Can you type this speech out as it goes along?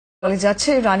College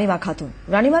যাচ্ছে রানিমা খাতুন।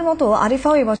 রানিমার মতো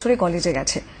আরিফাও এবছরে কলেজে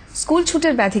গেছে। স্কুল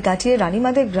ছুটের ব্যাধি কাটিয়ে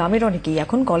রানিমাদের গ্রামের অনেকেই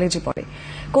এখন কলেজে পড়ে।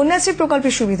 কন্যাশ্রী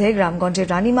প্রকল্পের সুবিধায় গ্রামগঞ্জের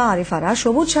রানিমা আরিফারা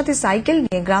সবুজ সাথী সাইকেল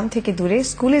নিয়ে গ্রাম থেকে দূরে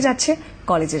স্কুলে যাচ্ছে,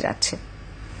 কলেজে যাচ্ছে।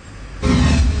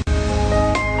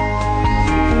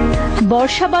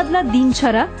 বর্ষা বাদলা দিন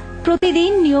ছাড়া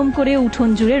প্রতিদিন নিয়ম করে উঠোন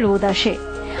জুড়ে রোদ আসে,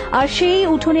 আর সেই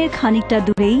উঠোনের খানিকটা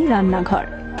দূরেই রান্নাঘর।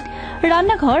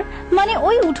 রান্নাঘর মানে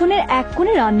ওই উঠোনের এক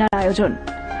কোণে রান্নার আয়োজন।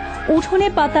 উঠোনে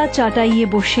পাতা চাটাইয়ে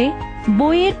বসে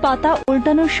বইয়ের পাতা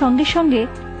উল্টানোর সঙ্গে সঙ্গে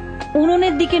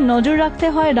উনুনের দিকে নজর রাখতে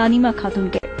হয় রানিমা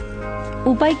খাতুনকে।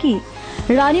 উপায় কি?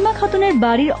 রানিমা খাতুনের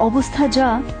বাড়ির অবস্থা যা,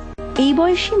 এই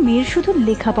বয়সী মেয়ের শুধু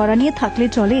লেখাপড়া নিয়ে থাকলে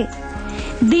চলে?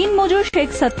 দিন মজুর শেখ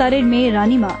সত্তারের মেয়ে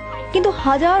রানিমা কিন্তু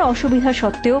হাজার অসুবিধা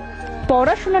সত্ত্বেও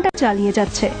পড়াশোনাটা চালিয়ে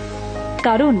যাচ্ছে,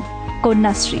 কারণ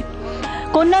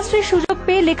কন্যাশ্রীর সুযোগ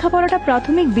পেয়ে লেখাপড়াটা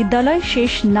প্রাথমিক বিদ্যালয়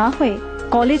শেষ না হয়ে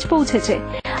কলেজ পৌঁছেছে।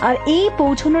 আর এই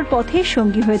পৌঁছানোর পথে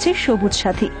সঙ্গী হয়েছে সবুজ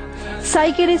সাথী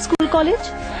সাইকেলে স্কুল কলেজ।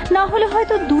 না হলে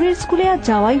হয়তো দূরের স্কুলে আর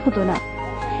যাওয়াই হতো না।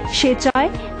 সে চায়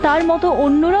তার মতো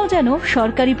অন্যরাও যেন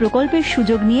সরকারি প্রকল্পের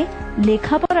সুযোগ নিয়ে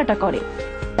লেখাপড়াটা করে।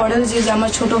 পরেও যে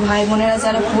আমার ছোট ভাই বোনেরা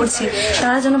যারা পড়ছে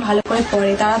তারা যেন ভালো করে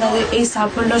পড়ে, তারা তাদের এই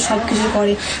সাফল্য সবকিছু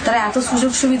করে, তারা এত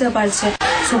সুযোগ সুবিধা পাচ্ছে।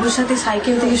 সবুজ সাথী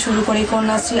সাইকেল থেকে শুরু করে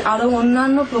কন্যাশ্রী আরো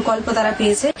অন্যান্য প্রকল্প তারা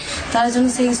পেয়েছে, তারা যেন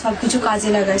সেই সবকিছু কাজে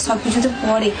লাগায়, সবকিছুতে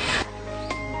পড়ে।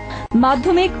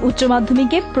 মাধ্যমিক উচ্চ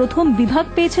মাধ্যমিকে প্রথম বিভাগ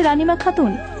পেয়েছে রানিমা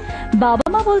খাতুন। বাবা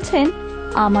মা বলছেন,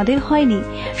 আমাদের হয়নি,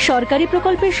 সরকারি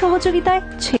প্রকল্পের সহযোগিতায়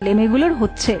ছেলে মেয়েগুলোর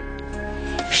হচ্ছে।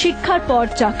 শিক্ষার পর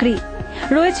চাকরি,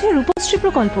 রয়েছে রূপশ্রী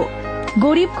প্রকল্প,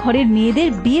 গরিব ঘরের মেয়েদের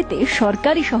বিয়েতে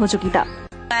সরকারি সহযোগিতা।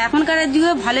 এখনকার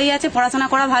যুগে ভালোই আছে, পড়াশোনা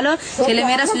করা ভালো, ছেলে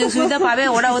মেয়েরা সুযোগ সুবিধা পাবে,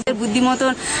 ওরা ওদের বুদ্ধি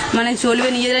মতন চলবে,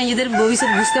 নিজেদের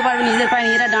ভবিষ্যৎ বুঝতে পারবে, নিজেদের পায়ে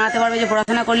নিজেরা দাঁড়াতে পারবে। যে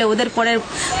পড়াশোনা করলে ওদের পরের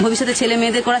ভবিষ্যতে ছেলে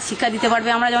মেয়েদের করা শিক্ষা দিতে পারবে।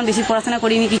 আমরা যেমন বেশি পড়াশোনা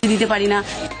করিনি, কিছু দিতে পারি না।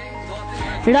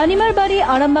 রানিমার বাড়ি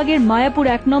আরামবাগের মায়াপুর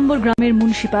 1 নম্বর গ্রামের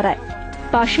মুন্সিপাড়ায়,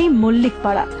 পাশেই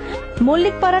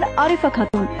মল্লিকপাড়ার আরিফা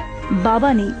খাতুন। বাবা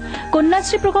নেই,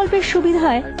 কন্যাশ্রী প্রকল্পের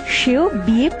সুবিধায় সেও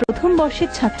বিয়ে প্রথম বর্ষের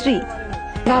ছাত্রী।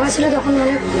 বাবা ছিল তখন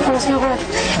পড়াশোনা করা,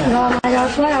 বাবা মারা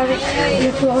যাওয়ার পর আর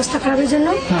একটু অবস্থা খারাপের জন্য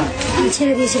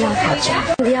ছেড়ে দিয়েছিলাম,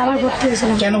 দিয়ে আবার ভর্তি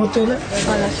হয়েছিলাম। কেন ভর্তি হলে?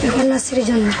 কন্যাশ্রীর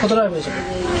জন্য। কত টাকা পেয়েছিল?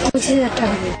 25,000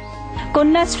 টাকা।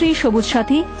 কন্যাশ্রী, সবুজ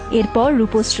সাথী, এরপর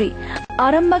রূপশ্রী।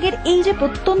 আরামবাগের এই যে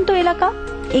প্রত্যন্ত এলাকা,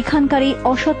 এখানকার এই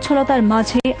অসচ্ছলতার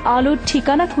মাঝে আলোর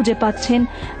ঠিকানা খুঁজে পাচ্ছেন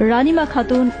রানিমা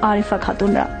খাতুন, আরিফা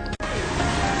খাতুনরা।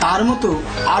 তার মতো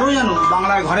আরো যেন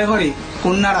বাংলার ঘরে ঘরে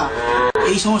কন্যারা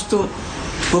এই সমস্ত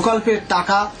প্রকল্পের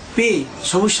টাকা পেয়ে,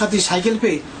 সবুজ সাথী সাইকেল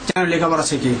পেয়ে যেন লেখাপড়া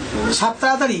শেখে, সাত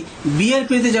তাড়াতাড়ি বিয়ের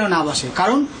পেতে যেন না বসে,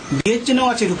 কারণ বিয়ের জন্য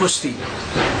আছে রূপশ্রী।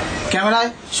 ক্যামেরায়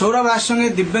সৌরভ রায়ের সঙ্গে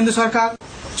দিব্যেন্দু সরকার,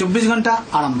 24 ঘন্টা,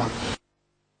 আরামবাগ।